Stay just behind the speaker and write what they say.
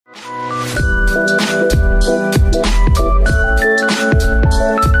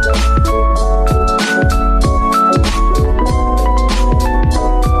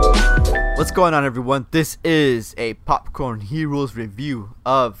going on, everyone? This is a Popcorn Heroes review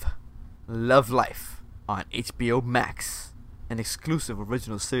of Love Life on HBO Max, an exclusive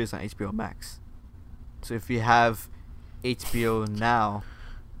original series on HBO Max. So if you have HBO Now,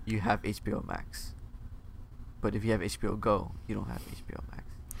 you have HBO Max. But if you have HBO Go, you don't have HBO Max.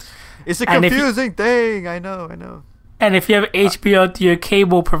 It's a confusing thing. I know. And if you have HBO to your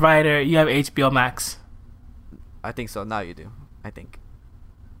cable provider, you have HBO Max. I think so. Now you do. I think.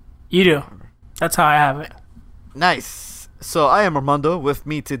 You do. That's how I have it. Nice. So I am Armando. With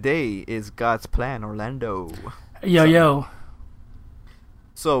me today is God's Plan Orlando. Yo.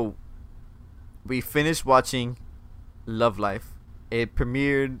 So we finished watching Love Life. It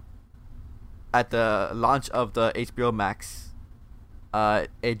premiered at the launch of the HBO Max.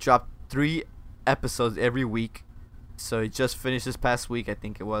 It dropped 3 episodes every week. So it just finished this past week, I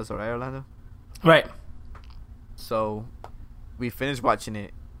think it was, alright, Orlando? Right. So we finished watching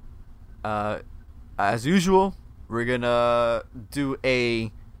it. As usual, we're gonna do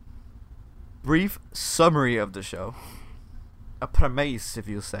a brief summary of the show, a premise, if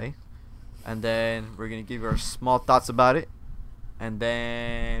you'll say, and then we're gonna give our small thoughts about it, and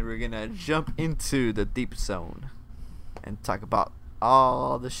then we're gonna jump into the deep zone and talk about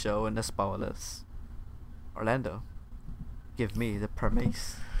all the show and the spoilers. Orlando, give me the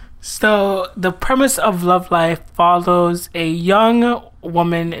premise. So the premise of Love Life follows a young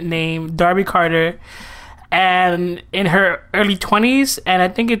woman named Darby Carter, and in her early 20s, and I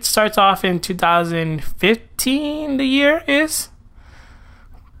think it starts off in 2015. The year is.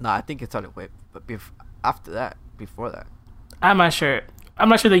 No, I think it started way, but after that, before that. I'm not sure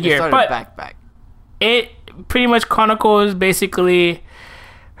the year, but back. It pretty much chronicles basically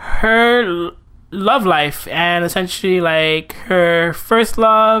her love life and essentially like her first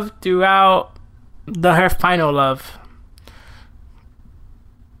love throughout her final love.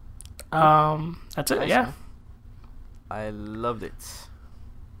 That's it. Nice, yeah. man. I loved it.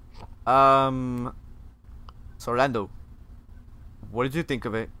 So Orlando, what did you think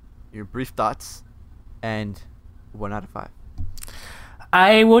of it? Your brief thoughts, and 1 out of 5.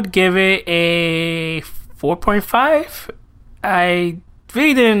 I would give it a 4.5. I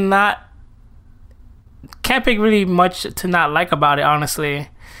really can't pick really much to not like about it, honestly.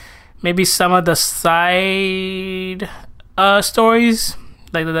 Maybe some of the side stories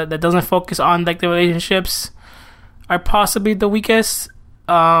like that doesn't focus on like the relationships are possibly the weakest.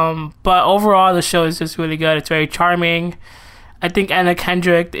 But overall the show is just really good. It's very charming. I think Anna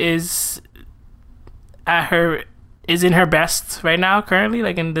Kendrick is in her best right now currently,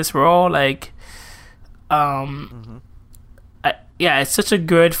 like in this role, like it's such a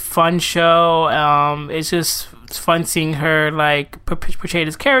good fun show. It's fun seeing her like portray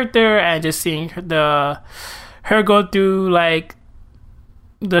this character and just seeing her go through like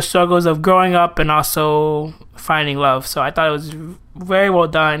the struggles of growing up and also finding love. So I thought it was very well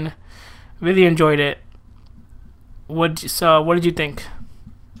done. Really enjoyed it. What did you think?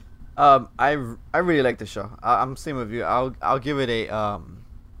 I really like the show. I'm same with you. I'll give it a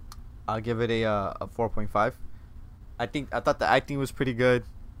 4.5. I thought the acting was pretty good.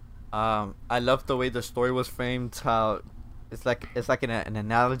 I loved the way the story was framed. How it's like an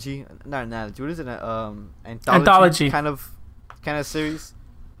analogy, not analogy. What is it? Anthology kind of series.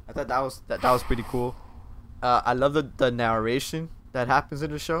 I thought that was pretty cool. I love the narration that happens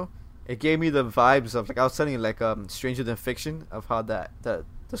in the show. It gave me the vibes of, like I was telling you, like Stranger Than Fiction, of how the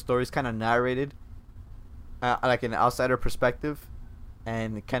story is kind of narrated, like an outsider perspective,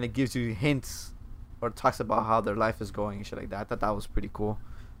 and it kind of gives you hints or talks about how their life is going and shit like that. I thought that was pretty cool.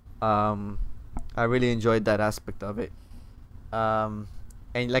 I really enjoyed that aspect of it. And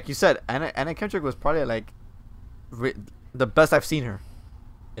like you said, Anna Kendrick was probably like the best I've seen her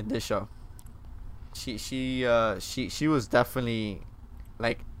in this show. She was definitely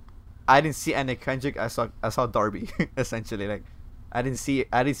like, I didn't see Anna Kendrick. I saw Darby essentially. Like I didn't see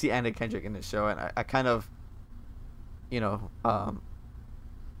Anna Kendrick in the show, and I kind of,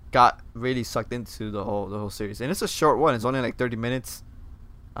 got really sucked into the whole series. And it's a short one. It's only like 30 minutes.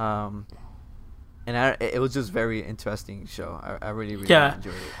 And it was just very interesting show. I really enjoyed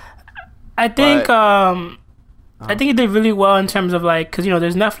it. I think I think it did really well in terms of like, because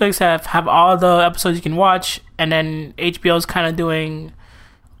there's Netflix have all the episodes you can watch, and then HBO's kind of doing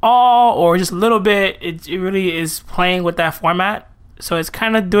all or just a little bit. It really is playing with that format. So it's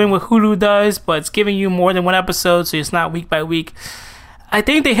kind of doing what Hulu does, but it's giving you more than one episode, so it's not week by week. I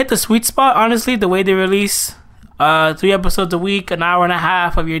think they hit the sweet spot, honestly, the way they release 3 episodes a week, an hour and a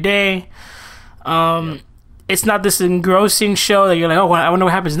half of your day. It's not this engrossing show that you're like, oh, I wonder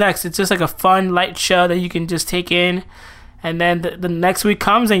what happens next. It's just like a fun, light show that you can just take in and then the next week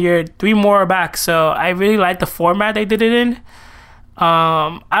comes and you're 3 more back. So I really like the format they did it in.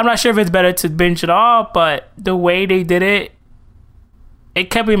 I'm not sure if it's better to binge it all, but the way they did it, it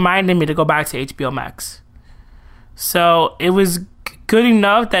kept reminding me to go back to HBO Max. So it was good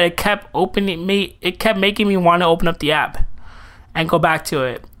enough that it kept making me want to open up the app and go back to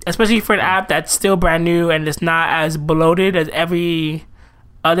it, especially for an app that's still brand new and it's not as bloated as every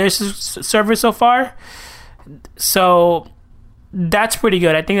other server so far. So that's pretty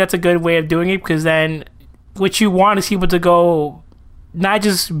good. I think that's a good way of doing it, because then what you want is people to go, not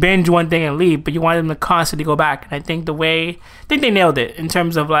just binge one thing and leave, but you want them to constantly go back. And I think they nailed it in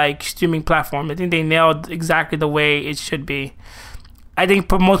terms of like streaming platform. I think they nailed exactly the way it should be. I think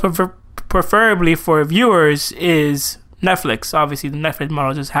preferably for viewers is Netflix. Obviously, the Netflix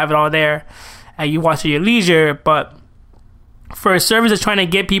model, just have it all there and you watch at your leisure. But for a service that's trying to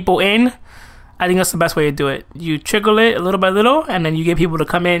get people in, I think that's the best way to do it. You trickle it little by little, and then you get people to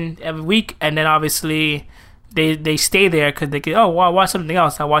come in every week, and then obviously they stay there because they can, well, I'll watch something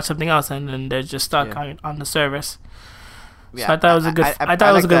else, and then they're just stuck on the service. Yeah, so I thought it was a good. I thought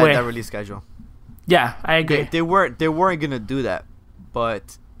it was a good way. That release schedule. Yeah, I agree. They weren't gonna do that,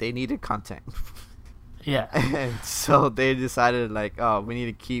 but they needed content. Yeah. And so they decided, like, oh, we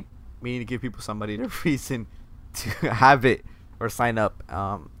need to give people somebody the reason to have it or sign up.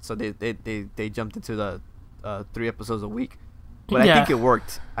 So they jumped into the 3 episodes a week. But I think it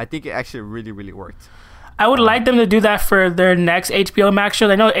worked. I think it actually really, really worked. I would like them to do that for their next HBO Max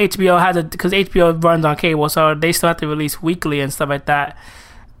show. I know HBO has because HBO runs on cable, so they still have to release weekly and stuff like that.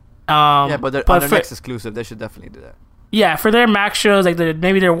 But on their next exclusive, they should definitely do that. Yeah, for their Max shows, like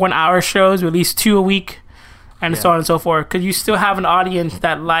maybe their 1 hour shows, release 2 a week, and so on and so forth. Because you still have an audience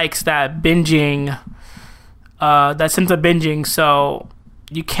that likes that binging, that sense of binging. So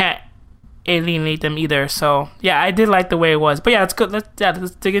you can't alienate them either. So yeah, I did like the way it was. But yeah, it's good. Let's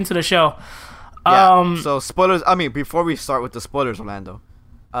dig into the show. Yeah. So spoilers. I mean, before we start with the spoilers, Orlando,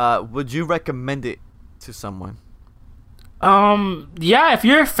 would you recommend it to someone? Yeah, if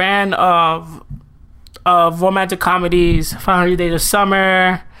you're a fan of romantic comedies, 500 Days of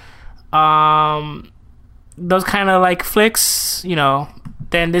Summer, those kind of like flicks,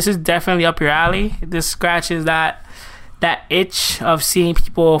 then this is definitely up your alley. This scratches that itch of seeing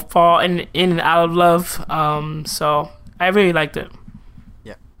people fall in and out of love. So I really liked it.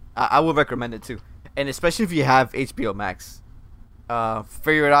 Yeah, I would recommend it too, and especially if you have HBO Max.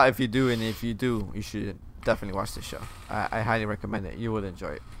 Figure it out if you do, and if you do, you should definitely watch the show. I highly recommend it. You will enjoy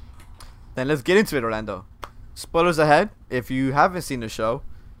it. Then let's get into it, Orlando. Spoilers ahead. If you haven't seen the show,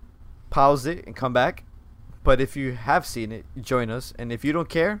 pause it and come back. But if you have seen it, join us. And if you don't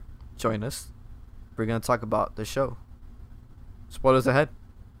care, join us. We're going to talk about the show. Spoilers ahead.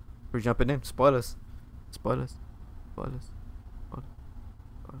 We're jumping in. Spoilers. Spoilers. Spoilers. Spoilers.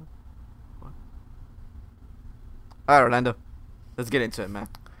 Spoilers. Spoilers. All right, Orlando. Let's get into it, man.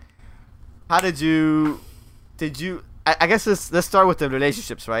 How did you... I guess let's start with the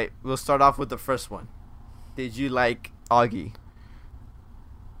relationships, right? We'll start off with the first one. Did you like Augie?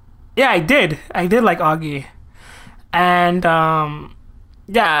 Yeah, I did. I did like Augie. And,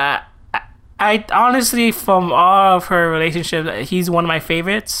 yeah, I honestly, from all of her relationships, he's one of my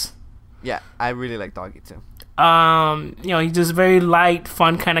favorites. Yeah, I really liked Augie, too. He's just very light,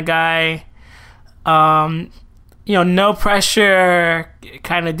 fun kind of guy. No pressure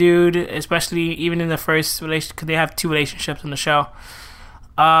kind of dude, especially even in the first relationship, because they have 2 relationships in the show.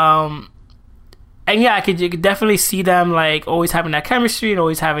 And yeah, you could definitely see them like always having that chemistry and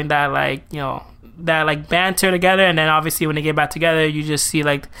always having that that like banter together. And then obviously when they get back together, you just see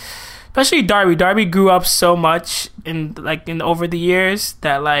like, especially Darby. Darby grew up so much in over the years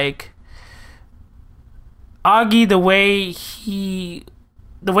that like Augie, the way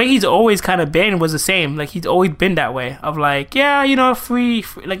he's always kind of been was the same. Like he's always been that way of like, yeah, free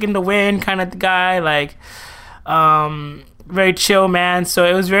like in the wind kind of guy, like very chill man. So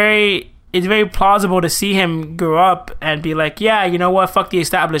it's very plausible to see him grow up and be like, yeah, you know what, fuck the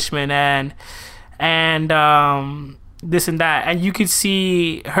establishment and this and that. And you could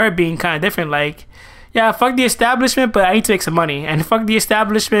see her being kind of different, like, yeah, fuck the establishment, but I need to make some money, and fuck the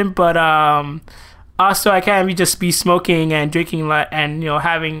establishment, but also I can't just be smoking and drinking and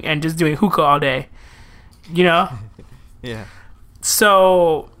having and just doing hookah all day, Yeah.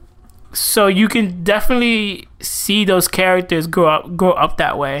 So you can definitely see those characters grow up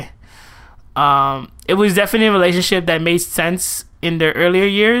that way. It was definitely a relationship that made sense in their earlier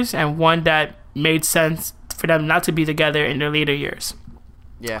years, and one that made sense for them not to be together in their later years.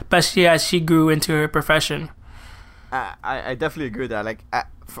 Yeah, especially as she grew into her profession. I definitely agree with that. Like,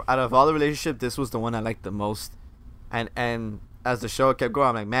 out of all the relationships, this was the one I liked the most. And as the show kept going,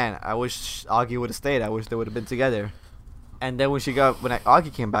 I'm like, man, I wish Augie would have stayed. I wish they would have been together. And then when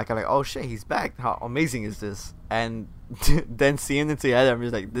Augie came back, I'm like, oh shit, he's back. How amazing is this? And then seeing them together, I'm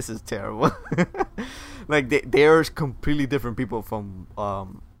just like, this is terrible. Like they're completely different people from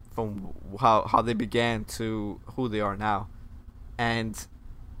how they began to who they are now. And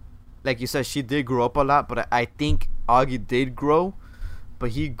like you said, she did grow up a lot, but I think Augie did grow,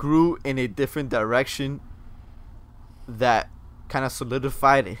 but he grew in a different direction that kind of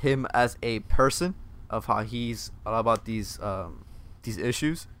solidified him as a person of how he's all about these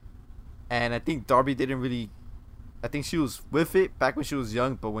issues. And I think Darby didn't really. I think she was with it back when she was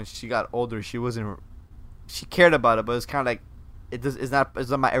young, but when she got older, she wasn't. She cared about it, but it's kind of like it's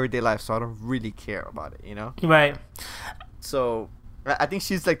not my everyday life, so I don't really care about it, you know? Right. So I think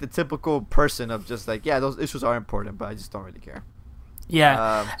she's like the typical person of just like, yeah, those issues are important, but I just don't really care.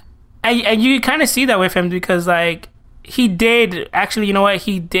 Yeah. And you kind of see that with him because like he did actually, you know what,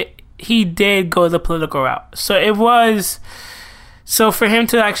 he did go the political route. So for him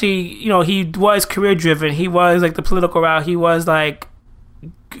to actually, you know, he was career driven. He was like the political route. He was like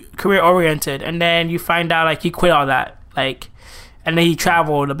career oriented, and then you find out like he quit all that, like, and then he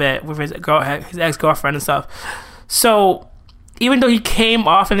traveled a bit with his ex girlfriend and stuff. So even though he came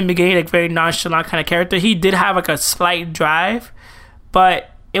off in the beginning like very nonchalant kind of character, he did have like a slight drive,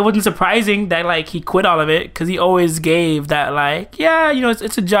 but it wasn't surprising that like he quit all of it because he always gave that like, yeah, you know,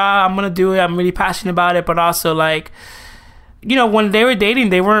 it's a job, I'm gonna do it, I'm really passionate about it, but also like, you know, when they were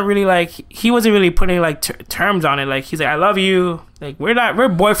dating, they weren't really like, he wasn't really putting like terms on it. Like he's like, I love you, like we're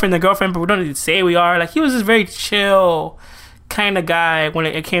boyfriend and girlfriend, but we don't need to say we are. Like he was this very chill kind of guy when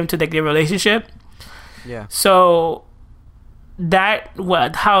it came to like their relationship. Yeah. So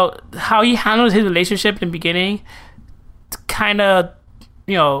how he handled his relationship in the beginning kind of,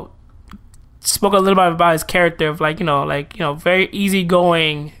 you know, spoke a little bit about his character of like, you know, very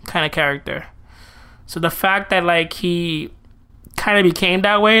easygoing kind of character. So the fact that like he kind of became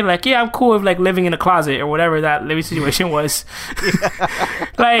that way, like, yeah, I'm cool with like living in a closet or whatever that living situation was.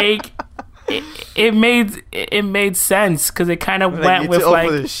 Like it made sense because it kind of went with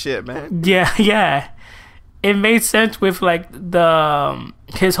like this shit, man. Yeah. It made sense with like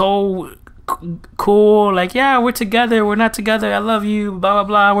his whole cool, like, yeah, we're together, we're not together, I love you, blah blah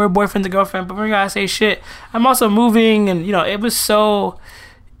blah, we're boyfriend and girlfriend, but we gotta say shit. I'm also moving, and you know, it was so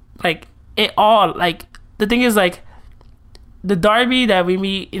like it all like the thing is like the Darby that we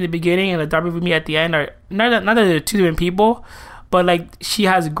meet in the beginning and the Darby we meet at the end are not that they're two different people, but like she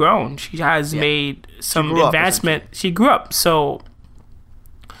has grown, she has made some advancement. She grew up, so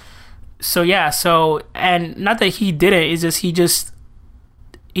yeah, so and not that he didn't, it's just he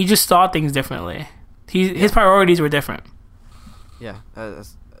just saw things differently. His priorities were different. Yeah,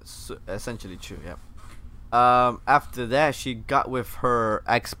 that's essentially true. Yeah. After that, she got with her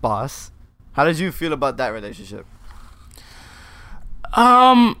ex-boss. How did you feel about that relationship?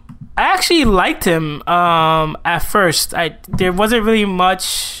 I actually liked him. At first, there wasn't really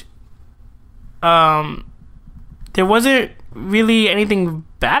much. There wasn't really anything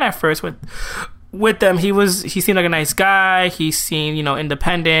bad at first with them. He seemed like a nice guy. He seemed, you know,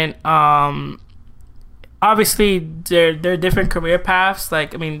 independent. Obviously they're different career paths.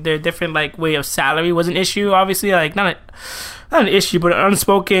 Like, I mean, their different like way of salary was an issue. Obviously, like not an issue, but an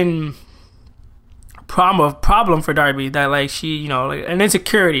unspoken problem for Darby that like she, you know, like an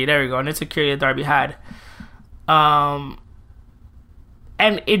insecurity. There we go, an insecurity that Darby had. And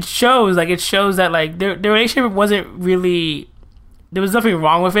it shows that like their relationship wasn't really. There was nothing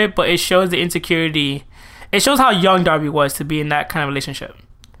wrong with it, but it shows the insecurity. It shows how young Darby was to be in that kind of relationship.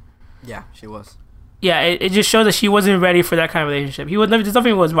 Yeah, she was. Yeah, it just shows that she wasn't ready for that kind of relationship. There's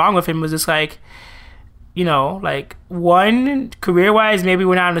nothing was wrong with him. It was just like, you know, like one career wise, maybe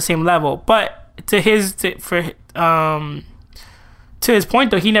we're not on the same level. But to his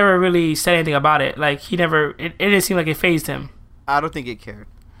point though, he never really said anything about it. Like it didn't seem like it fazed him. I don't think it cared.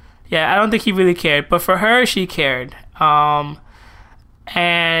 Yeah, I don't think he really cared. But for her, she cared.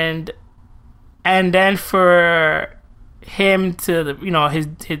 And then for him to, you know,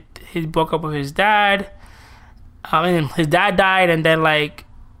 he broke up with his dad, and his dad died, and then like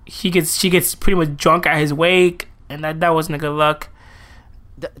she gets pretty much drunk at his wake, and that wasn't a good look.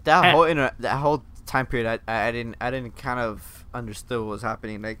 That whole time period, I didn't kind of understood what was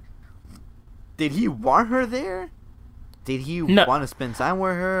happening. Like, did he want her there? Did he want to spend time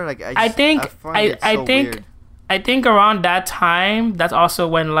with her? Like, I think weird. I think around that time, that's also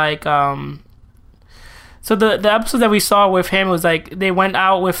when like so the episode that we saw with him was like they went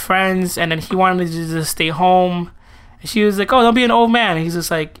out with friends, and then he wanted to just stay home, and she was like, "Oh, don't be an old man." And he's just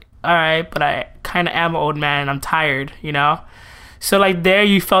like, "All right, but I kind of am an old man. I'm tired, you know. So like there,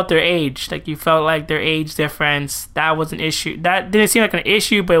 you felt their age. Like you felt like their age difference. That was an issue. That didn't seem like an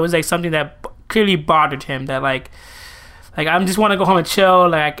issue, but it was like something that clearly bothered him. That like I just want to go home and chill.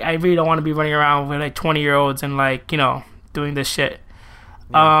 Like I really don't want to be running around with like 20-year-olds and like, you know, doing this shit.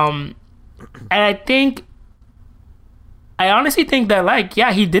 Yeah. And I honestly think that like,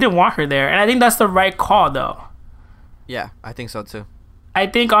 yeah, he didn't want her there, and I think that's the right call though. Yeah, I think so too. I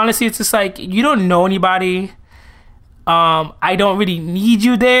think honestly, it's just like you don't know anybody. I don't really need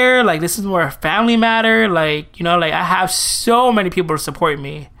you there. Like this is more a family matter. Like, you know, like I have so many people to support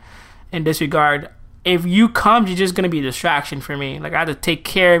me in this regard. If you come, you're just gonna be a distraction for me. Like I have to take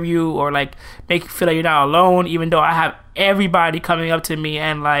care of you or like make you feel like you're not alone, even though I have everybody coming up to me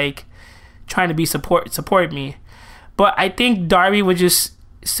and like trying to be support me. But I think Darby was just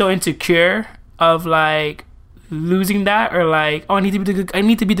so insecure of like losing that, or like, oh, I need to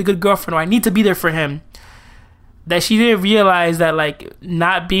be the good girlfriend, or I need to be there for him, that she didn't realize that like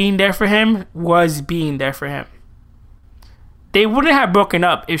not being there for him was being there for him. They wouldn't have broken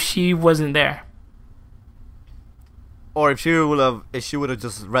up if she wasn't there. Or if she would have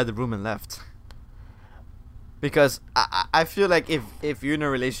just read the room and left. Because I feel like if you're in a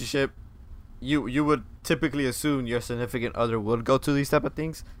relationship, you would typically assume your significant other would go to these type of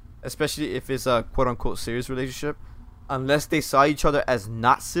things, especially if it's a quote unquote serious relationship. Unless they saw each other as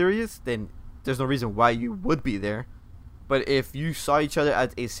not serious, then there's no reason why you would be there. But if you saw each other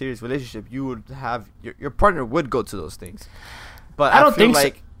as a serious relationship, you would have your partner would go to those things. But I don't think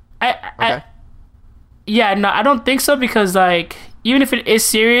like so. Yeah, no, I don't think so, because like even if it is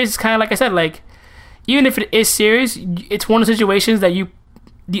serious, kind of like I said, like even if it is serious, it's one of the situations that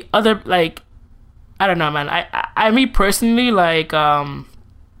the other, like, I don't know, man. I me personally, like I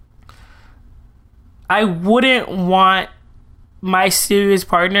wouldn't want my serious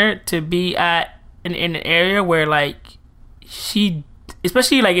partner to be in an area where like she,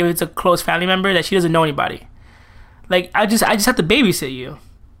 especially like if it's a close family member, that she doesn't know anybody. Like I just have to babysit you.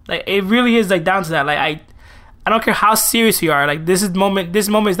 Like it really is like down to that. Like I don't care how serious you are. Like this moment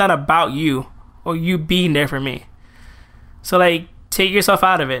is not about you or you being there for me. So like take yourself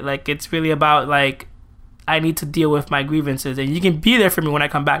out of it. Like it's really about like I need to deal with my grievances, and you can be there for me when I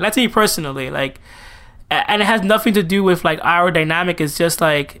come back. That's me personally. Like, and it has nothing to do with like our dynamic. It's just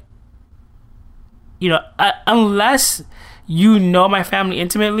like, you know, unless you know my family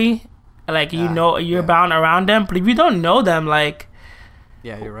intimately, like you know you're bound around them. But if you don't know them, like,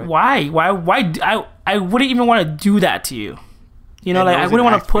 yeah, you're right. Why? I wouldn't even want to do that to you. You know, like I wouldn't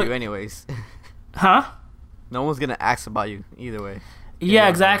want to put you anyways. Huh? No one's gonna ask about you either way. Yeah,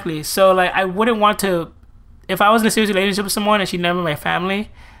 exactly. So like I wouldn't want to. If I was in a serious relationship with someone and she never met my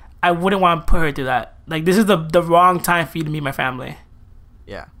family, I wouldn't want to put her through that. Like this is the wrong time for you to meet my family.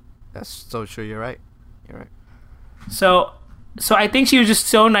 Yeah, that's so true. You're right. So I think she was just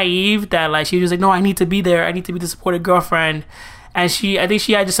so naive that like she was just like, no, I need to be there. I need to be the supportive girlfriend. And I think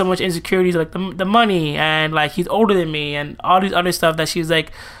she had just so much insecurities, like the money and like he's older than me and all these other stuff, that she's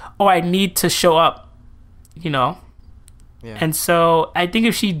like, oh, I need to show up, you know. Yeah. And so I think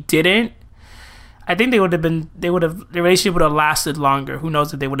if she didn't, I think the relationship would have lasted longer. Who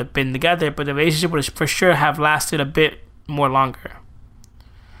knows if they would have been together, but the relationship would for sure have lasted a bit more longer.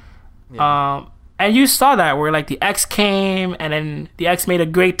 Yeah. And you saw that where like the ex came, and then the ex made a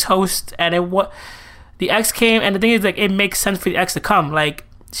great toast, and the ex came, and the thing is like it makes sense for the ex to come. Like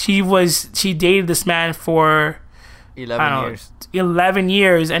she dated this man for 11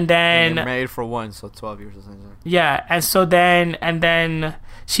 years, and then married for one, so 12 years or something. Yeah, and so then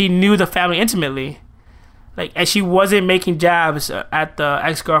she knew the family intimately, like, and she wasn't making jabs at the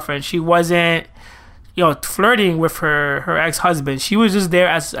ex-girlfriend. She wasn't, you know, flirting with her ex-husband. She was just there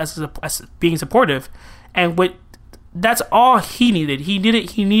as being supportive, and that's all he needed. He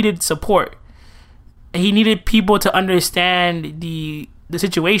needed support. He needed people to understand the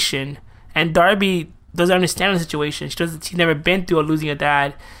situation, and Darby doesn't understand the situation. She's never been through losing a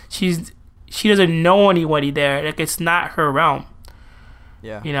dad. She doesn't know anybody there. Like it's not her realm.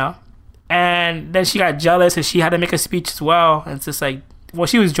 Yeah. You know? And then she got jealous and she had to make a speech as well. And it's just like, well,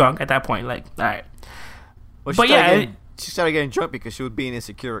 she was drunk at that point. Like, all right. Well, she started getting drunk because she was being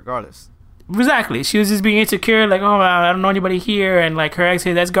insecure regardless. Exactly. She was just being insecure. Like, oh, I don't know anybody here. And like her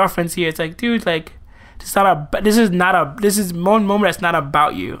ex-girlfriend's here. It's like, dude, like, this is one moment that's not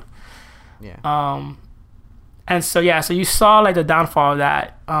about you. Yeah. And so so you saw like the downfall of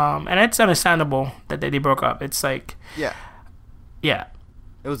that, and it's understandable that they broke up. It's like, yeah, it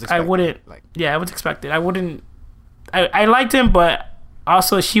was expected. It was expected. I liked him, but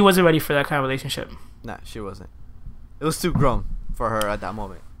also she wasn't ready for that kind of relationship. Nah, she wasn't. It was too grown for her at that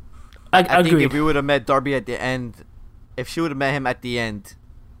moment. I think Agreed. if we would have met Darby at the end, if she would have met him at the end,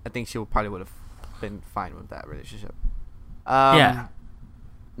 I think she probably would have been fine with that relationship. Yeah.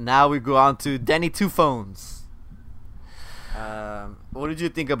 Now we go on to Danny Two Phones. What did you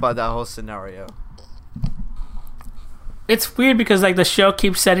think about that whole scenario? It's weird because like the show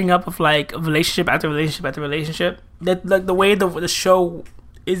keeps setting up of like relationship after relationship after relationship. That like the way the show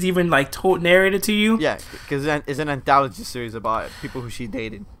is even like narrated to you. Yeah, because it's an anthology series about people who she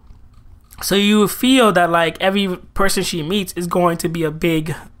dated. So you feel that like every person she meets is going to be a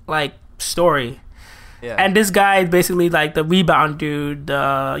big like story. Yeah. And this guy is basically like the rebound dude,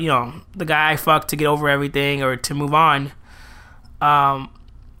 the guy I fucked to get over everything or to move on. I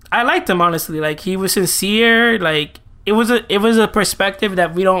liked him honestly. Like he was sincere. Like it was a perspective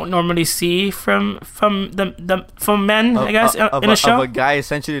that we don't normally see from men. I guess in a show. Of a guy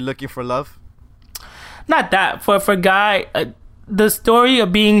essentially looking for love. Not that for a guy. The story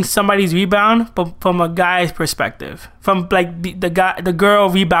of being somebody's rebound, but from a guy's perspective, from like the girl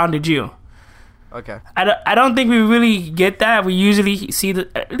rebounded you. Okay. I don't think we really get that. We usually see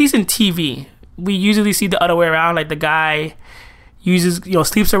at least in TV, we usually see the other way around. Like the guy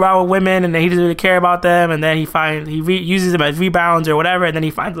sleeps around with women and then he doesn't really care about them, and then he uses them as rebounds or whatever, and then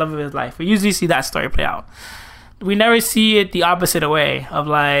he finds love of his life. We usually see that story play out. We never see it the opposite way of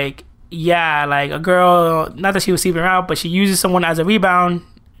like, yeah, like a girl, not that she was sleeping around, but she uses someone as a rebound,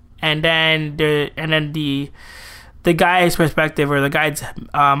 and then the guy's perspective or the guy's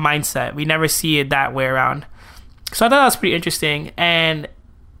mindset, we never see it that way around. So I thought that was pretty interesting. And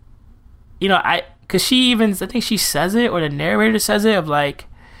because I think she says it, or the narrator says it, of like,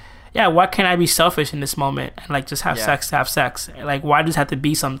 yeah, why can't I be selfish in this moment and like just have sex to have sex? Like, why does it have to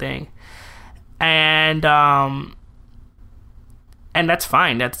be something? And that's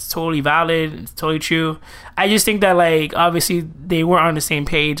fine. That's totally valid. It's totally true. I just think that like obviously they weren't on the same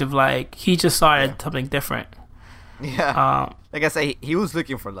page of like he just saw it as something different. Yeah. Like I say, he was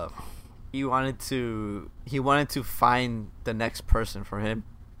looking for love. He wanted to find the next person for him.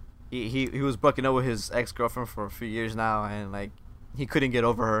 He was broken up with his ex-girlfriend for a few years now, and like he couldn't get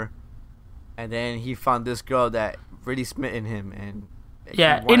over her. And then he found this girl that really smitten him, and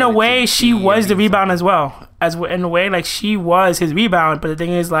yeah, in a way she was the rebound as well. In a way, like she was his rebound, but the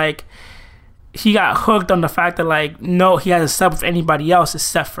thing is like he got hooked on the fact that like no, he hasn't slept with anybody else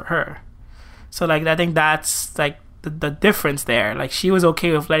except for her. So like I think that's like the difference there. Like she was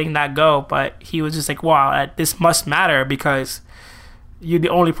okay with letting that go, but he was just like, wow, this must matter because you're the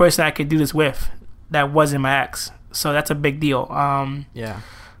only person I could do this with that wasn't my ex. So that's a big deal. Yeah.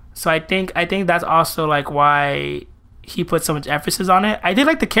 So I think that's also like why he put so much emphasis on it. I did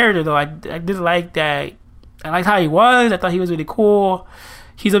like the character though. I did like that. I liked how he was. I thought he was really cool.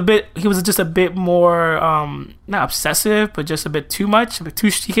 He was just a bit more not obsessive, but just a bit too much.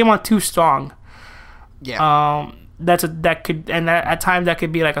 He came on too strong. Yeah. At times that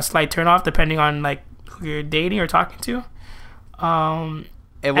could be like a slight turnoff depending on like who you're dating or talking to.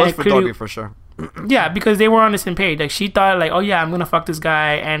 It was for Darby for sure. Yeah, because they were on the same page. Like she thought like, oh yeah, I'm gonna fuck this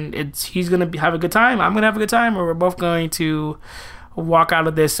guy and he's gonna have a good time, I'm gonna have a good time, or we're both going to walk out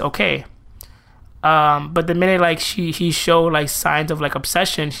of this okay. But the minute like he showed like signs of like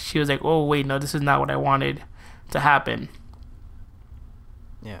obsession, she was like, oh wait, no, this is not what I wanted to happen.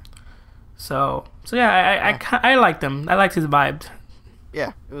 Yeah. So yeah, I liked him. I liked his vibe.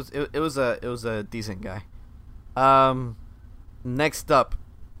 Yeah, it was a decent guy. Next up,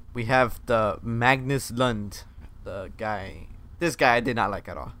 we have the Magnus Lund, the guy. This guy I did not like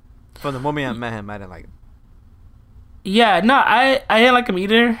at all. From the moment I met him, I didn't like him. Yeah, no, I didn't like him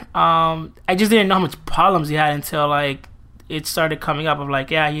either. I just didn't know how much problems he had until like it started coming up of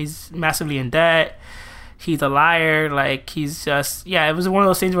like, yeah, he's massively in debt. He's a liar. Like he's just, yeah, it was one of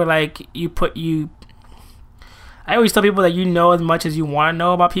those things where like I always tell people that you know as much as you want to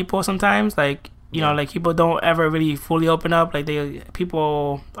know about people sometimes. Like, you know, like people don't ever really fully open up. Like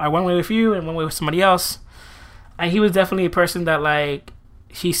people are one way with you and one way with somebody else. And he was definitely a person that like,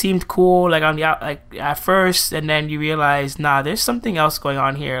 he seemed cool like on the out, like at first, and then you realize, nah, there's something else going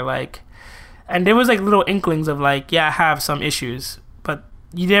on here. Like, and there was like little inklings of like, yeah, I have some issues, but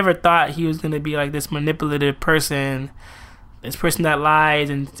you never thought he was gonna be like this manipulative person, this person that lies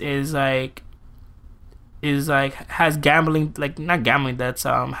and is like has gambling, like not gambling debts,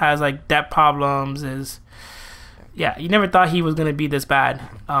 has like debt problems. Yeah, you never thought he was gonna be this bad.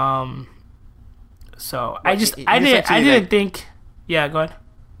 So I didn't think. Yeah, go ahead.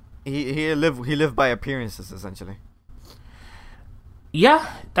 He lived by appearances essentially.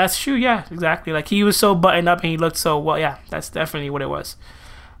 Yeah, that's true. Yeah, exactly. Like he was so buttoned up and he looked so well. Yeah, that's definitely what it was.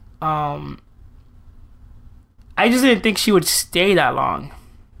 I just didn't think she would stay that long.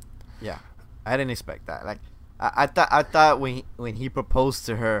 Yeah, I didn't expect that. Like, I thought when he proposed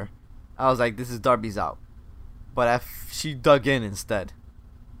to her, I was like, this is Darby's out, but she dug in instead.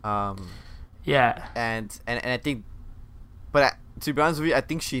 Yeah. And I think, but to be honest with you, I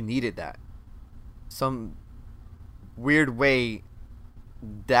think she needed that. Some weird way,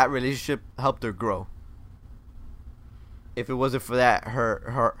 that relationship helped her grow. If it wasn't for that,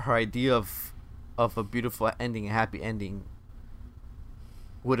 her idea of a beautiful ending, a happy ending,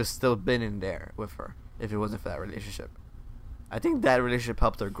 would have still been in there with her if it wasn't for that relationship. I think that relationship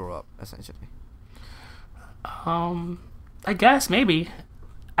helped her grow up, essentially. I guess maybe.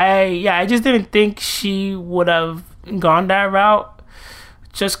 I just didn't think she would have gone that route,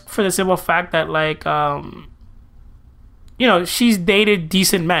 just for the simple fact that, like, she's dated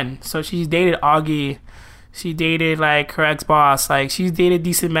decent men. So she's dated Augie, she dated, like, her ex-boss, like, she's dated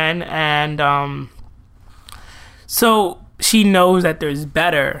decent men, and so she knows that there's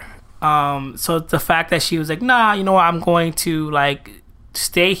better. So the fact that she was like, nah, you know what, I'm going to, like,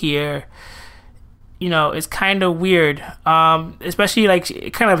 stay here, it's kind of weird. Especially, like,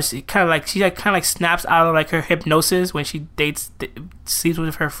 it kind of like she, like, kind of like snaps out of, like, her hypnosis when she sleeps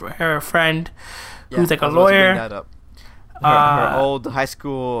with her friend who's, like, a lawyer. Her old high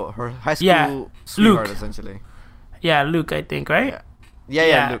school sweetheart, Luke. Essentially. Yeah, Luke, I think, right?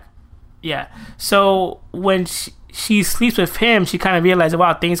 Yeah, Luke. Yeah. So when she sleeps with him, she kind of realized,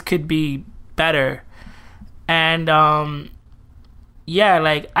 wow, things could be better. And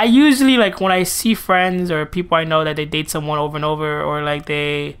like, I usually, like, when I see friends or people I know that they date someone over and over, or like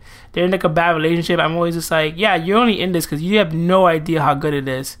they're in, like, a bad relationship, I'm always just like, yeah, you're only in this because you have no idea how good it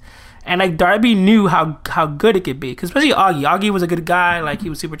is. And, like, Darby knew how good it could be, because especially Augie was a good guy, like,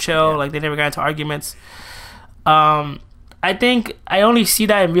 he was super chill, like, they never got into arguments. I think I only see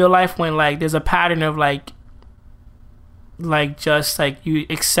that in real life when, like, there's a pattern of, like just, like, you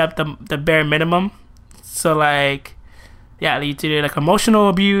accept the bare minimum. So, like, yeah, you do, like, emotional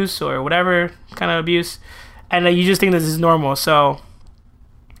abuse or whatever kind of abuse, and, like, you just think this is normal. So,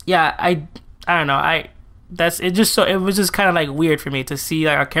 yeah, I don't know, it was just kind of, like, weird for me to see,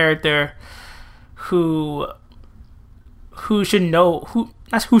 like, a character who should know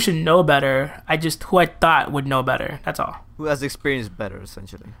better. Who I thought would know better. That's all. Who has experienced better,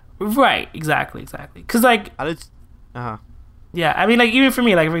 essentially. Right. Exactly. Because, like, yeah, I mean, like, even for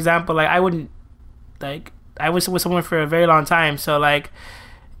me, like, for example, like, I wouldn't, like, I was with someone for a very long time, so, like,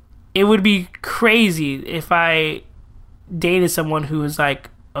 it would be crazy if I dated someone who was, like,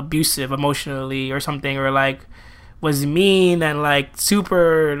 abusive emotionally or something, or, like, was mean and, like,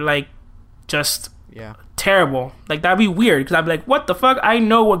 super, like, just terrible. Like, that'd be weird, because I'd be like, what the fuck? I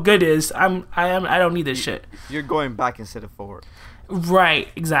know what good is. I don't need this shit. You're going back instead of forward. Right,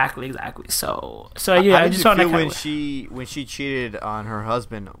 exactly. So yeah, I just found that when she cheated on her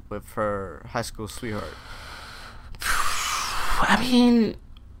husband with her high school sweetheart. I mean,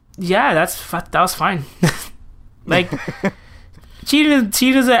 yeah, that was fine. Like, cheating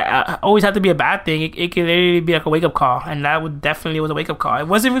doesn't always have to be a bad thing. It can literally be like a wake up call, and that definitely was a wake up call. It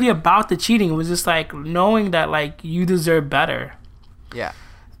wasn't really about the cheating. It was just, like, knowing that, like, you deserve better. Yeah,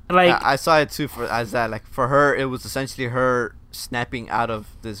 like, I saw it too as that. Like, for her, it was essentially her snapping out of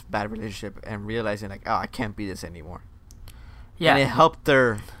this bad relationship and realizing, like, oh, I can't be this anymore. Yeah, and it helped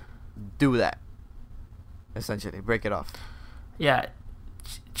her do that. Essentially, break it off. Yeah,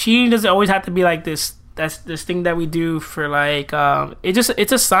 cheating doesn't always have to be like this. That's this thing that we do for, like,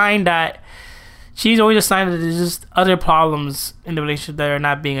 it's a sign that she's always a sign that there's just other problems in the relationship that are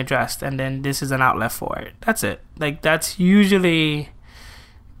not being addressed, and then this is an outlet for it. That's it. Like, that's usually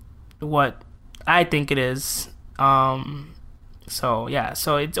what I think it is. So yeah,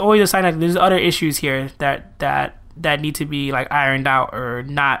 so it's always a sign that there's other issues here that need to be, like, ironed out or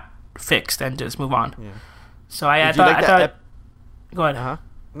not fixed, and just move on. Yeah. So I thought. Go ahead.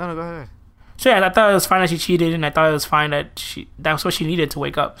 No, go ahead. So yeah, I thought it was fine that she cheated, and I thought it was fine that that's what she needed to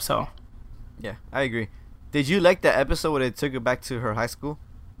wake up. So yeah, I agree. Did you like the episode where they took her back to her high school?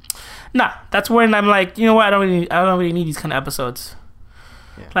 Nah, that's when I'm like, you know what? I don't really need these kind of episodes.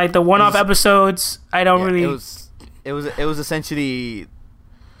 Yeah. Like, the one-off episodes, I don't really. It was essentially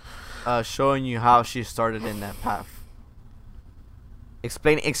showing you how she started in that path.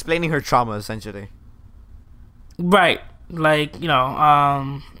 Explaining her trauma, essentially. Right, like,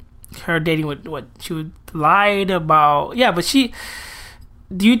 her dating with what she lied about. Yeah, but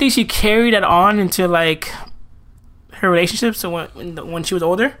do you think she carried that on into, like, her relationships when she was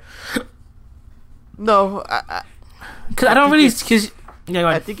older? No, because I don't really. Cause, yeah,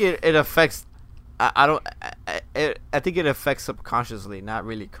 I think it affects. I think it affects subconsciously, not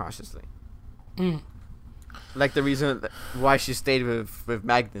really consciously. like the reason why she stayed with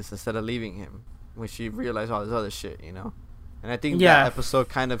Magnus instead of leaving him when she realized all this other shit, you know. And I think that episode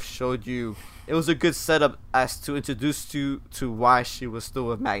kind of showed you, it was a good setup as to introduce you to why she was still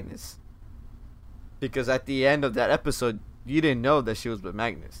with Magnus. Because at the end of that episode, you didn't know that she was with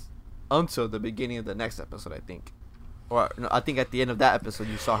Magnus until the beginning of the next episode, I think. Or no, I think at the end of that episode,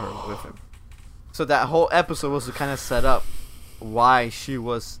 you saw her with him. So that whole episode was to kind of set up why she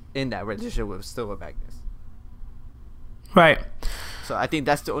was in that relationship still with Magnus. Right. So I think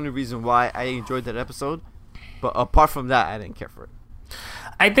that's the only reason why I enjoyed that episode. But apart from that, I didn't care for it.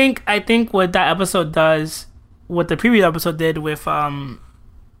 I think what that episode does, what the previous episode did with the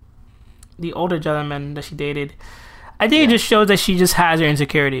older gentleman that she dated, I think it just shows that she just has her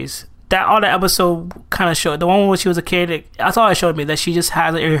insecurities. That all the episode kind of showed. The one where she was a kid, that's all it showed me, that she just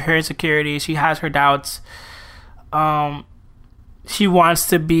has her insecurities. She has her doubts. She wants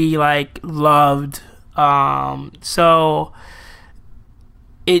to be like loved. So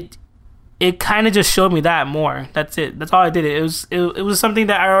it kind of just showed me that more. That's it. That's all I did. It was something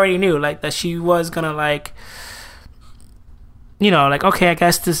that I already knew, like that she was gonna like, you know, like, okay, I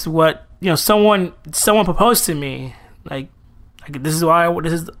guess this is what, you know, someone proposed to me, like this is why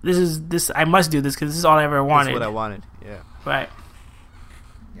this is I must do this because this is all I ever wanted. That's what I wanted. Yeah. Right.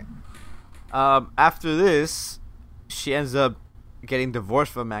 Yeah. After this, she ends up getting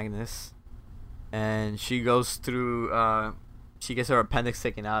divorced from Magnus, and she goes through. She gets her appendix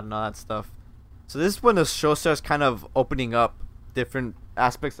taken out and all that stuff. So this is when the show starts kind of opening up different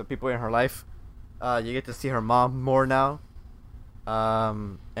aspects of people in her life. You get to see her mom more now,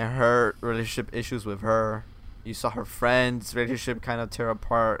 and her relationship issues with her. You saw her friends' relationship kind of tear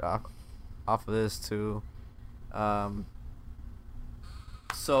apart off of this too.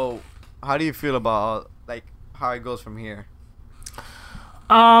 So how do you feel about like how it goes from here?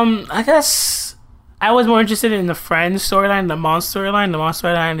 I guess I was more interested in the friends storyline, the mom storyline. The mom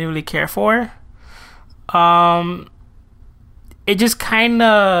storyline I didn't really care for. It just kind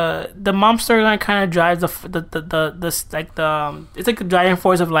of, the mom storyline kind of drives it's like the driving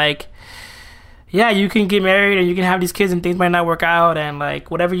force of like, yeah, you can get married and you can have these kids and things might not work out and like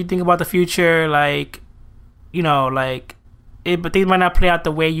whatever you think about the future, like, you know, like but things might not play out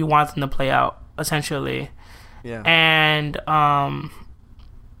the way you want them to play out, essentially. Yeah. And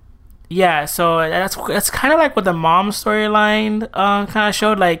yeah, so that's kind of like what the mom storyline kind of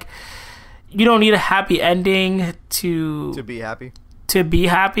showed. Like, you don't need a happy ending to be happy. To be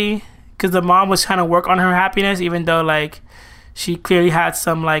happy, because the mom was trying to work on her happiness, even though like she clearly had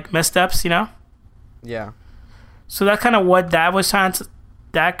some like missteps, you know. Yeah. So that kind of what that was trying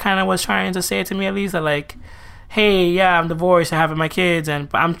to say to me, at least, that like, hey, yeah, I'm divorced, I have my kids,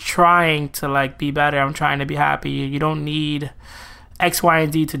 but I'm trying to like be better. I'm trying to be happy. You don't need X, Y,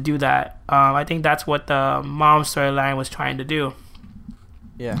 and Z to do that. I think that's what the mom storyline was trying to do.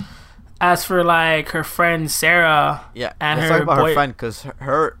 Yeah. As for like her friend Sarah, yeah, and let's her talk about her friend, because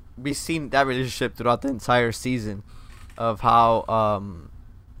we've seen that relationship throughout the entire season, of how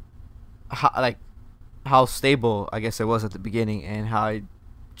stable I guess it was at the beginning, and how it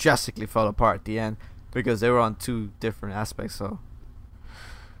drastically fell apart at the end because they were on two different aspects. So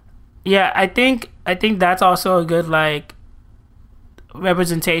yeah, I think that's also a good like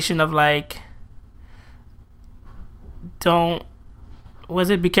representation of like,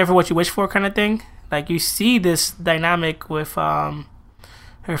 be careful what you wish for kind of thing. Like, you see this dynamic with her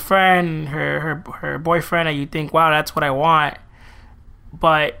friend, her boyfriend, and you think, wow, that's what I want.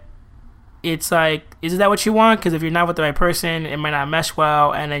 But it's like, is that what you want? Because if you're not with the right person, it might not mesh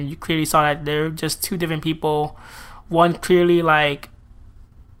well. And then you clearly saw that they're just two different people. One clearly like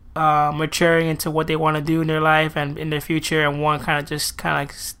maturing into what they want to do in their life and in their future, and one kind of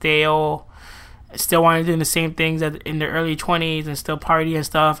like stale, still wanting to do the same things that in their early 20s and still party and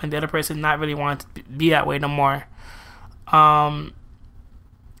stuff, and the other person not really wanting to be that way no more. I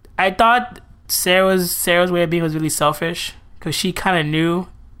thought Sarah's way of being was really selfish, because she kind of knew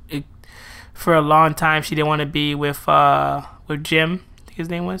it, for a long time she didn't want to be with Jim, I think his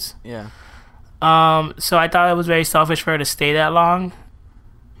name was. Yeah. So I thought it was very selfish for her to stay that long.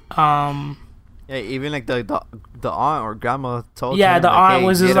 Yeah, even like the aunt or grandma told him. Yeah, the like, aunt hey,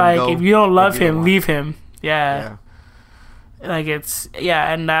 was just like, if you don't love him, leave him. Yeah. Like, it's,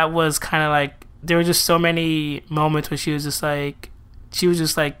 yeah, and that was kind of like, there were just so many moments where she was just like,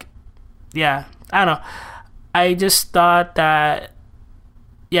 yeah, I don't know. I just thought that,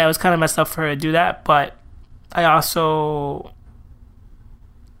 yeah, it was kind of messed up for her to do that, but I also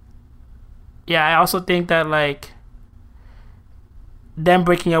think that like, them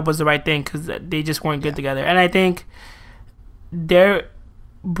breaking up was the right thing, because they just weren't good together. And I think their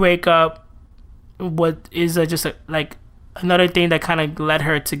breakup what is just like another thing that kind of led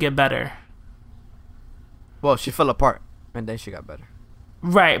her to get better. Well, she fell apart, and then she got better.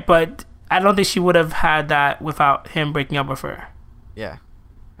 Right, but I don't think she would have had that without him breaking up with her. Yeah,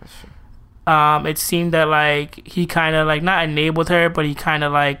 that's true. It seemed that like he kind of like not enabled her, but he kind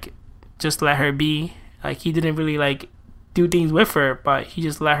of like just let her be. Like he didn't really like do things with her, but he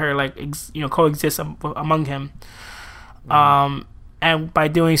just let her like coexist among him. Mm-hmm. And by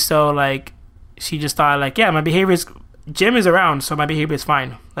doing so, like she just thought like, yeah, my behavior is Jim is around, so my behavior is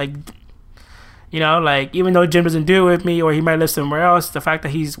fine. Like, like even though Jim doesn't do it with me, or he might live somewhere else, the fact that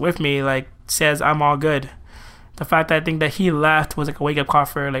he's with me like says I'm all good. The fact that I think that he left was like a wake up call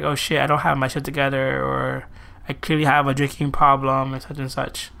for her, like, oh shit, I don't have my shit together, or I clearly have a drinking problem, and such and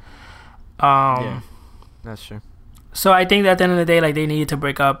such. Yeah, that's true. So I think that at the end of the day, like they needed to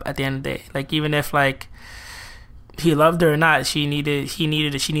break up at the end of the day. Like even if like he loved her or not, she needed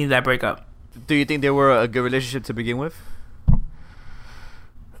that breakup. Do you think they were a good relationship to begin with?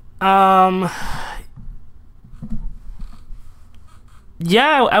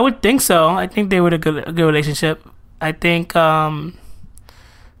 Yeah, I would think so. I think they were a good relationship. I think I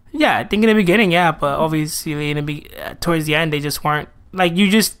think in the beginning, yeah, but obviously towards the end they just weren't like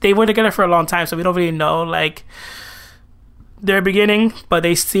they were together for a long time, so we don't really know like their beginning, but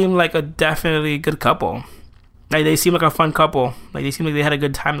they seem like a definitely good couple. Like they seem like a fun couple. Like they seem like they had a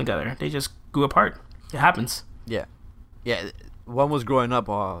good time together. They just grew apart. It happens. Yeah. One was growing up,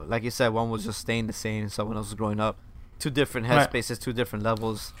 like you said, one was just staying the same. Someone else was growing up. Two different headspaces, right. 2 different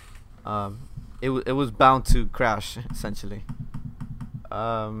levels. It was bound to crash essentially.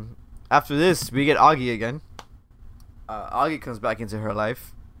 After this, we get Augie again. Augie comes back into her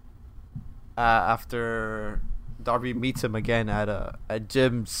life after Darby meets him again at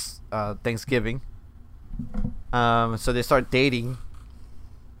Jim's Thanksgiving. So they start dating,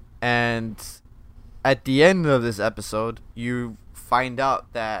 and at the end of this episode, you find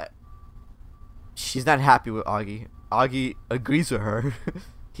out that she's not happy with Augie. Augie agrees with her.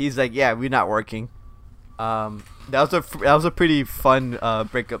 He's like, "Yeah, we're not working." That was a pretty fun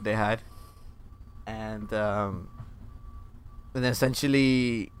breakup they had, and then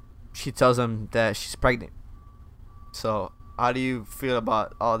essentially she tells him that she's pregnant. So how do you feel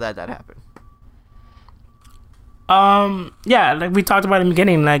about all that happened? Yeah, like we talked about in the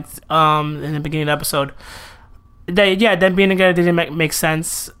beginning, like in the beginning of the episode, them being together didn't make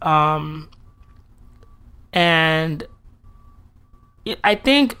sense. And I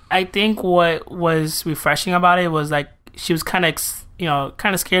think what was refreshing about it was like she was kind of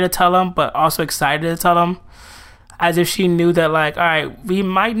scared to tell him, but also excited to tell him, as if she knew that like, all right, we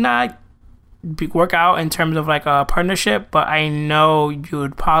might not work out in terms of like a partnership, but I know you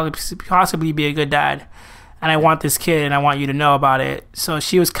would possibly be a good dad, and I want this kid, and I want you to know about it. So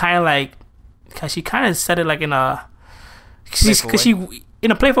she was kind of like, because she kind of said it like in a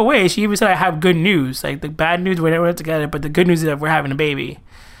playful way. She even said, I have good news. Like the bad news, we're never together, but the good news is that we're having a baby.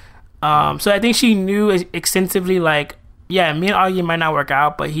 So I think she knew extensively, like, yeah, me and Augie might not work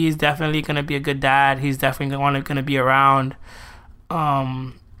out, but he's definitely going to be a good dad. He's definitely going to be around,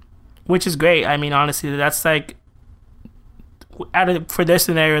 which is great. I mean, honestly, that's like, for this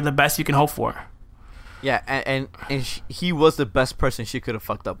scenario, the best you can hope for. Yeah, and he was the best person she could have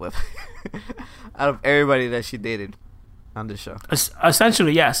fucked up with out of everybody that she dated on this show.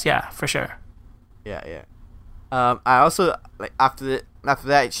 Essentially, yes, yeah, for sure. Yeah. I also like after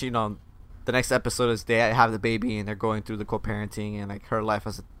that, the next episode is they have the baby and they're going through the co-parenting and like her life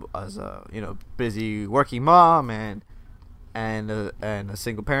as a busy working mom and a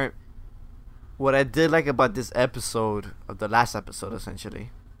single parent. What I did like about this episode, of the last episode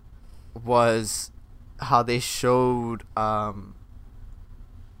essentially, was how they showed how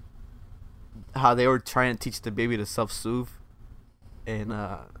they were trying to teach the baby to self-soothe and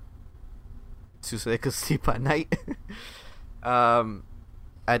so they could sleep at night.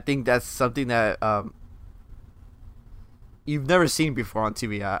 I think that's something that you've never seen before on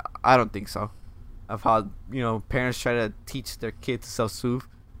TV. I don't think so. Of how parents try to teach their kids to self-soothe,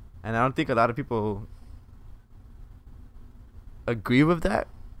 and I don't think a lot of people agree with that,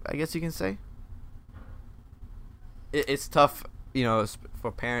 I guess you can say. It's tough,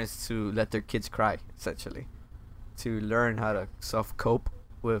 for parents to let their kids cry, essentially, to learn how to self-cope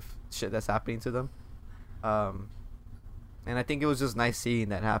with shit that's happening to them. And I think it was just nice seeing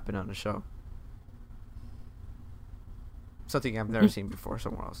that happen on the show. Something I've never seen before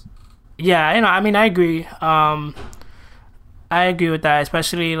somewhere else. Yeah, I mean, I agree. I agree with that,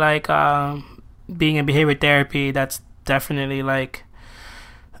 especially like being in behavior therapy. That's definitely like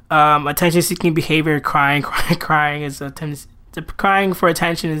attention-seeking behavior. Crying is a the crying for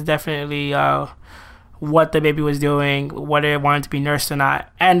attention is definitely what the baby was doing, whether it wanted to be nursed or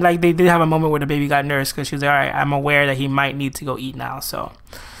not. And like they did have a moment where the baby got nursed because she was like, all right, I'm aware that he might need to go eat now, so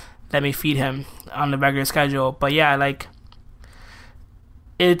let me feed him on the regular schedule. But yeah, like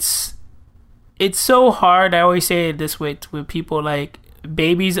it's so hard. I always say it this way with people, like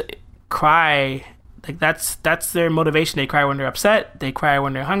babies cry, like that's their motivation. They cry when they're upset, they cry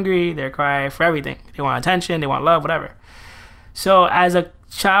when they're hungry, they cry for everything. They want attention, they want love, whatever. So as a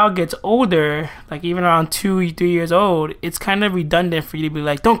child gets older, like even around 2-3 years old, it's kind of redundant for you to be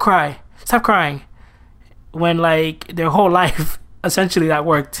like, don't cry, stop crying, when like their whole life essentially that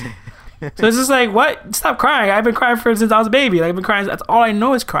worked. So it's just like, what? Stop crying. I've been crying since I was a baby. Like I've been crying. That's all I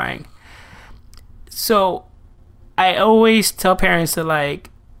know is crying. So I always tell parents that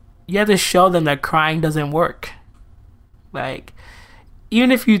like you have to show them that crying doesn't work. Like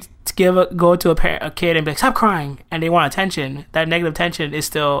even if you go to a kid and be like, stop crying, and they want attention, that negative attention is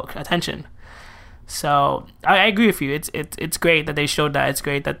still attention. So I agree with you. It's great that they showed that. It's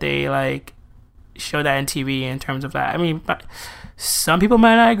great that they like show that in TV in terms of that. I mean, some people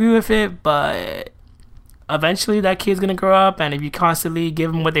might not agree with it, but eventually that kid's gonna grow up, and if you constantly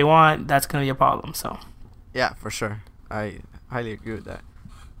give them what they want, that's gonna be a problem. So yeah, for sure, I highly agree with that.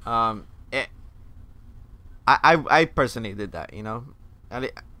 I personally did that, you know,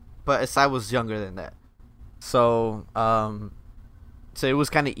 but as I was younger than that, so it was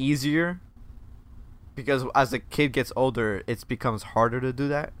kind of easier because as the kid gets older, it becomes harder to do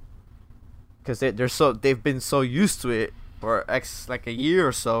that because they've been so used to it for like a year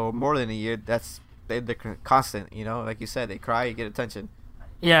or so, more than a year. They're constant, you know, like you said, they cry, you get attention.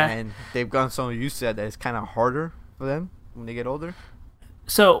 Yeah, and they've gotten so used to that it's kind of harder for them when they get older.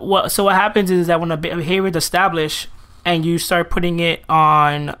 So what happens is that when a behavior is established and you start putting it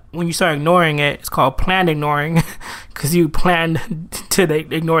on, when you start ignoring it, it's called planned ignoring, because you planned to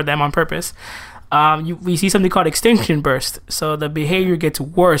ignore them on purpose. We see something called extinction burst. So the behavior gets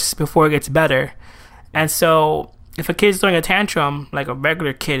worse before it gets better. And so if a kid's throwing a tantrum, like a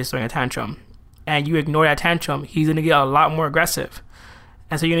regular kid is throwing a tantrum, and you ignore that tantrum, he's going to get a lot more aggressive.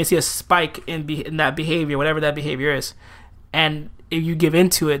 And so you're going to see a spike in that behavior, whatever that behavior is. And if you give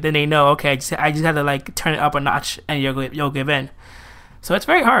into it, then they know, okay, I just have to like turn it up a notch, and you'll give in. So it's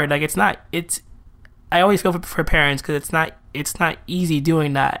very hard. Like I always feel for parents because it's not easy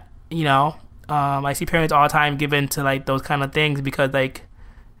doing that. You know, I see parents all the time give in to like those kind of things because like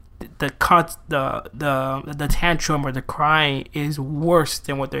the tantrum or the crying is worse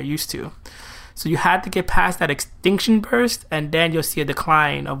than what they're used to. So you have to get past that extinction burst, and then you'll see a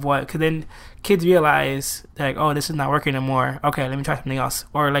decline of because then kids realize like, oh, this is not working anymore. Okay, let me try something else,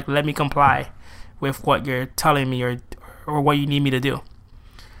 or like let me comply with what you're telling me or what you need me to do.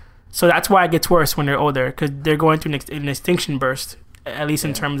 So that's why it gets worse when they're older, because they're going through an extinction burst, at least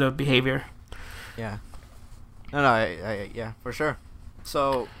in terms of behavior. Yeah. No, yeah, for sure.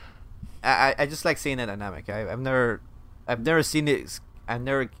 So I just like seeing that dynamic. I've never seen it. I've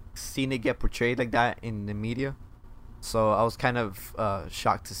never seen it get portrayed like that in the media, so I was kind of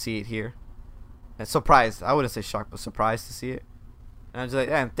shocked to see it here, and surprised. I wouldn't say shocked, but surprised to see it. And I was like,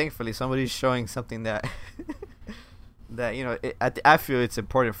 yeah, and thankfully somebody's showing something that that, you know, I feel it's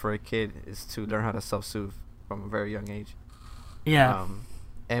important for a kid is to learn how to self-soothe from a very young age. Yeah.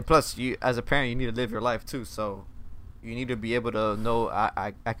 And plus, you as a parent, you need to live your life too, so you need to be able to know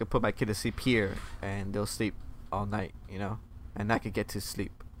I could put my kid to sleep here and they'll sleep all night, you know, and I could get to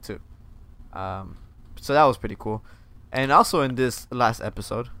sleep too. So that was pretty cool. And also in this last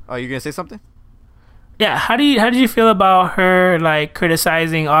episode, oh, you gonna say something? Yeah. How did you feel about her like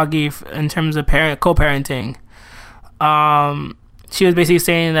criticizing Augie in terms of co-parenting? She was basically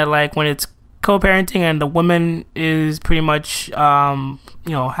saying that like when it's co-parenting and the woman is pretty much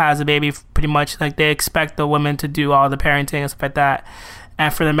has a baby, pretty much like they expect the woman to do all the parenting and stuff like that,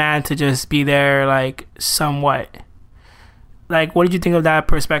 and for the man to just be there like somewhat. Like, what did you think of that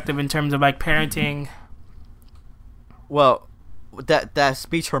perspective in terms of like parenting? Well, that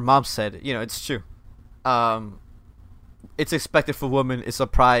speech her mom said, you know, it's true. It's expected for women is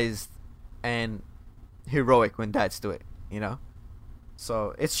surprised and heroic when dads do it, you know.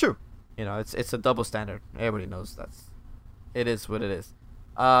 So it's true, you know. It's a double standard. Everybody knows it is what it is.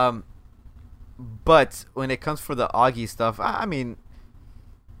 But when it comes for the Augie stuff, I mean,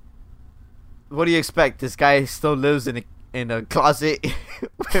 what do you expect? This guy still lives in a closet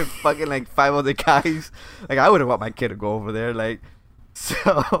with fucking like 5 other guys. Like, I wouldn't want my kid to go over there. Like,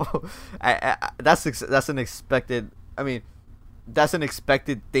 so that's an expected. I mean, that's an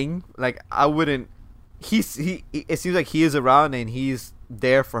expected thing. Like, I wouldn't. It seems like he is around and he's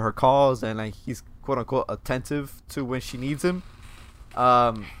there for her calls and like he's quote unquote attentive to when she needs him.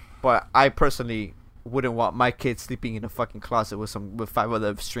 But I personally wouldn't want my kid sleeping in a fucking closet with 5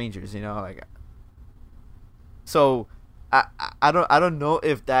 other strangers, you know, like. So, I don't know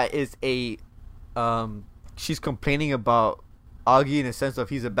if that is a, she's complaining about Augie in the sense of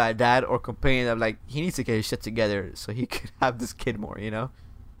he's a bad dad, or complaining that like he needs to get his shit together so he could have this kid more, you know.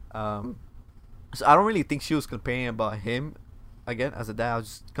 So I don't really think she was complaining about him, again, as a dad. I was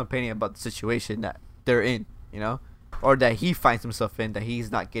just complaining about the situation that they're in, you know, or that he finds himself in that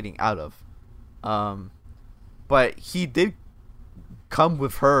he's not getting out of. But he did come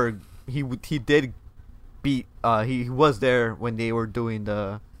with her. He did be he was there when they were doing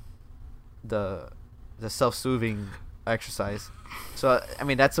the self-soothing exercise. So I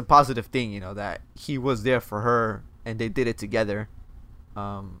mean that's a positive thing, you know, that he was there for her and they did it together.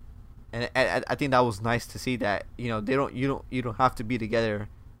 And I think that was nice to see that, you know, you don't have to be together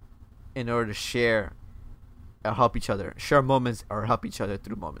in order to share or help each other, share moments or help each other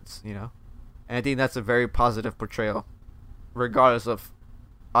through moments, you know. And I think that's a very positive portrayal, regardless of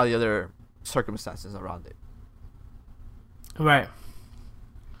all the other circumstances around it. Right.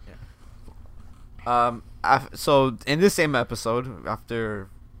 Yeah. So in this same episode, after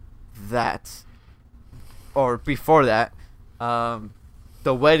that, or before that,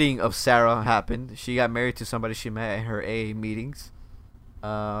 the wedding of Sarah happened. She got married to somebody she met at her AA meetings.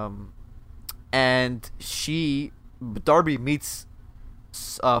 And Darby meets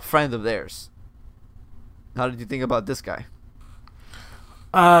a friend of theirs. How did you think about this guy?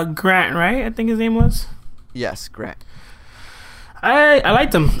 Grant, right? I think his name was. Yes, Grant. I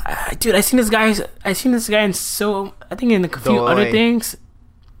liked him, dude. I seen this guy in so I think in a few other things.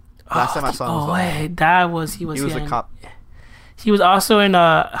 Last time I saw him, he was a cop. He was also in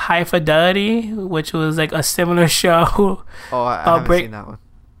High Fidelity, which was like a similar show. Oh, I haven't seen that one.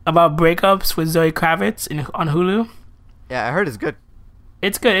 About breakups with Zoe Kravitz on Hulu. Yeah, I heard it's good.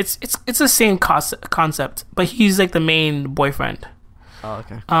 It's good. It's the same concept, but he's like the main boyfriend. Oh,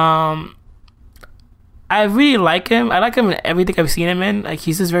 okay. I really like him. I like him in everything I've seen him in. Like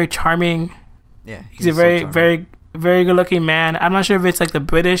he's just very charming. Yeah, he's a very, very, very good looking man. I'm not sure if it's like the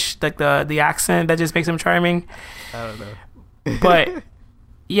British, like the accent that just makes him charming. I don't know. But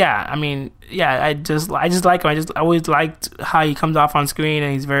yeah, I mean, yeah, I just like him. I always liked how he comes off on screen,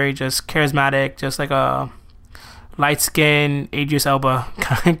 and he's very just charismatic, just like a light skinned Idris Elba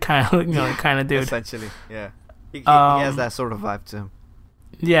kind of dude. Essentially, yeah. He has that sort of vibe to him.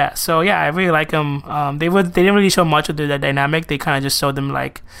 Yeah, so yeah, I really like him. They didn't really show much of the dynamic. They kind of just showed them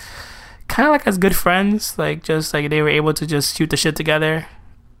like, kind of like as good friends, like just like they were able to just shoot the shit together,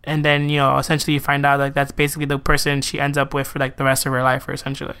 and then you know essentially you find out like that's basically the person she ends up with for like the rest of her life, or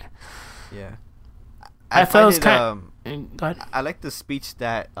essentially. Yeah, I felt it was kind. Go ahead. I like the speech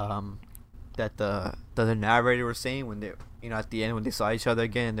that the narrator was saying when they, you know, at the end when they saw each other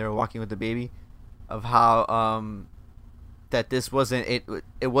again and they were walking with the baby, of how that this wasn't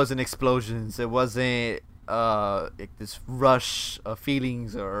it wasn't explosions, it wasn't like this rush of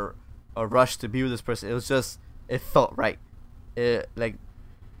feelings or a rush to be with this person. It was just, it felt right. It like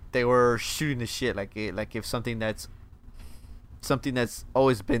they were shooting the shit like if something that's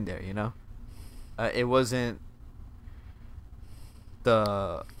always been there, you know. It wasn't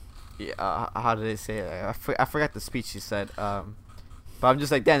the how did they say it? I forgot the speech she said. But I'm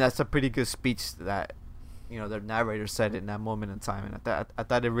just like, damn, that's a pretty good speech that, you know, the narrator said in that moment in time, and I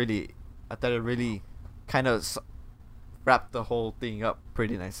thought it really kind of wrapped the whole thing up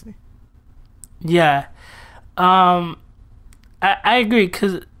pretty nicely. Yeah, I agree,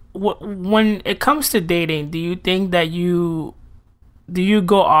 because when it comes to dating, do you think that you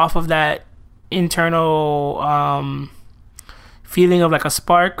go off of that internal feeling of like a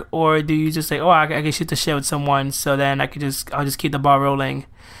spark, or do you just say, oh, I can shoot the shit with someone, so then I'll just keep the ball rolling?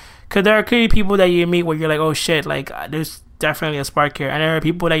 Because there are clearly people that you meet where you're like, oh shit, like there's definitely a spark here, and there are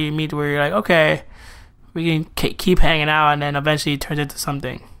people that you meet where you're like, okay, we can keep hanging out, and then eventually it turns into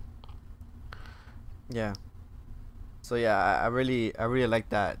something. Yeah. So yeah, I really like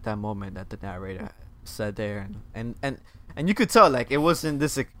that moment that the narrator said there, and you could tell like it wasn't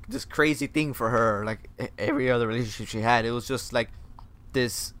this crazy thing for her like every other relationship she had. It was just like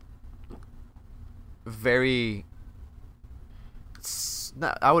this very,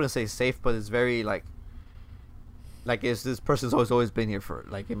 I wouldn't say safe, but it's very like it's this person's always been here for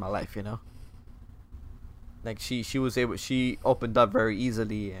like in my life, you know. Like she opened up very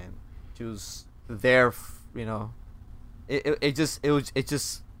easily, and she was there, you know. It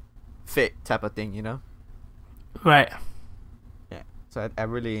just fit type of thing, you know. Right. Yeah. So I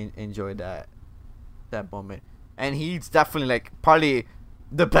really enjoyed that moment, and he's definitely like probably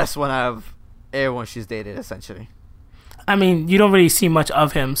the best one out of everyone she's dated essentially. I mean, you don't really see much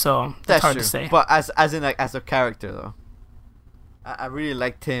of him, so that's hard true. to say. But as in like as a character though, I really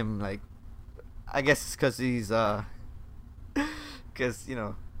liked him. Like, I guess it's because he's because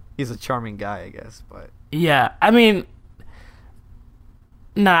he's a charming guy, I guess. But yeah, I mean,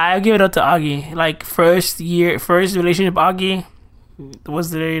 nah, I give it up to Augie. Like first relationship, Augie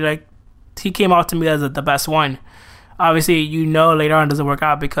was literally like he came out to me as the best one. Obviously, later on it doesn't work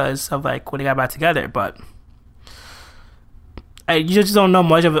out because of like when they got back together, but you just don't know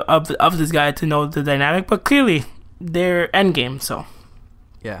much of this guy to know the dynamic. But clearly, they're endgame, so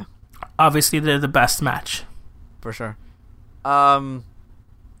yeah, obviously they're the best match for sure. I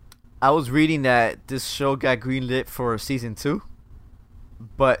was reading that this show got greenlit for season 2,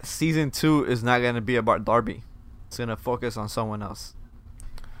 but season 2 is not gonna be about Darby. It's gonna focus on someone else.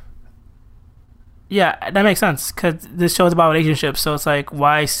 Yeah, that makes sense because this show is about relationships. So it's like,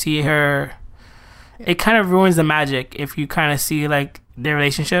 why see her? It kind of ruins the magic if you kind of see like their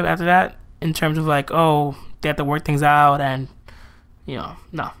relationship after that, in terms of like, oh, they have to work things out, and no,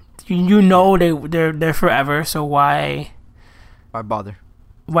 they're forever. So why bother?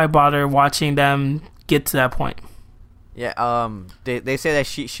 Why bother watching them get to that point? Yeah. They say that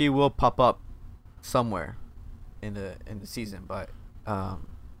she will pop up somewhere in the season, but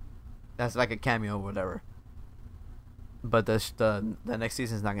that's like a cameo or whatever. But the next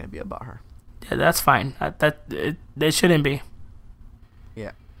season is not going to be about her. Yeah, that's fine. It shouldn't be.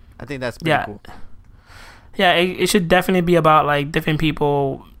 Yeah, I think that's pretty cool. Yeah, it should definitely be about like different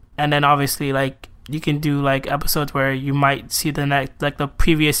people, and then obviously like you can do like episodes where you might see the next, like the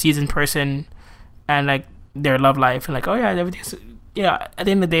previous season person, and like their love life, and like, oh yeah, everything's, at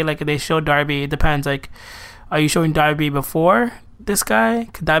the end of the day, like if they show Darby, it depends. Like, are you showing Darby before this guy?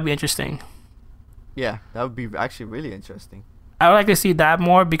 Could that be interesting? Yeah, that would be actually really interesting. I would like to see that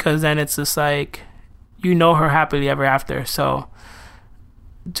more, because then it's just like, her happily ever after. So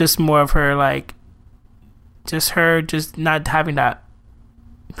just more of her, like, just her just not having that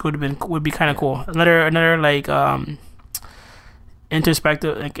would be kind of cool. Another like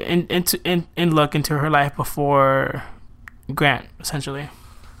introspective, like in look into her life before Grant, essentially.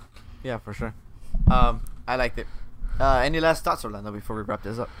 Yeah, for sure. I liked it. Any last thoughts, Orlando, before we wrap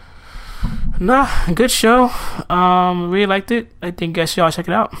this up? Nah, good show. Really liked it. I think you guys should all check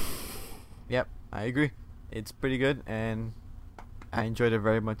it out. Yep, I agree. It's pretty good, and I enjoyed it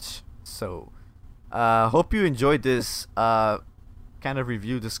very much. So, hope you enjoyed this kind of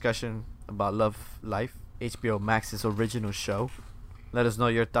review discussion about Love Life, HBO Max's original show. Let us know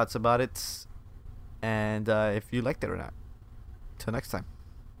your thoughts about it, and if you liked it or not. Till next time.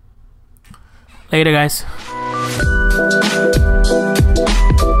 Later, guys.